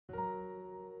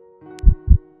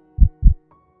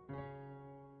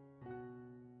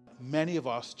many of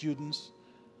our students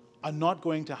are not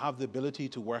going to have the ability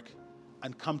to work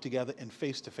and come together in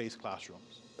face-to-face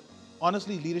classrooms.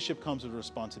 Honestly, leadership comes with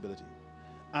responsibility.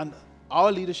 And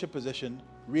our leadership position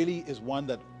really is one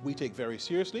that we take very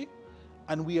seriously,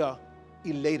 and we are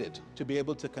elated to be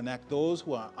able to connect those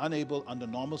who are unable under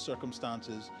normal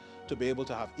circumstances to be able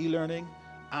to have e-learning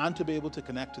and to be able to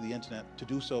connect to the internet, to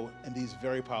do so in these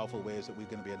very powerful ways that we're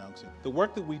going to be announcing. The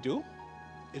work that we do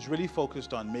is really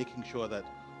focused on making sure that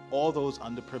all those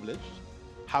underprivileged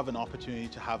have an opportunity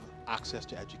to have access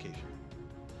to education.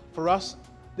 For us,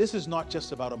 this is not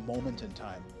just about a moment in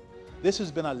time. This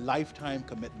has been a lifetime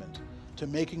commitment to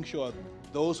making sure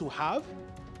those who have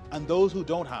and those who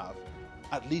don't have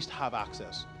at least have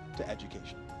access to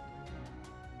education.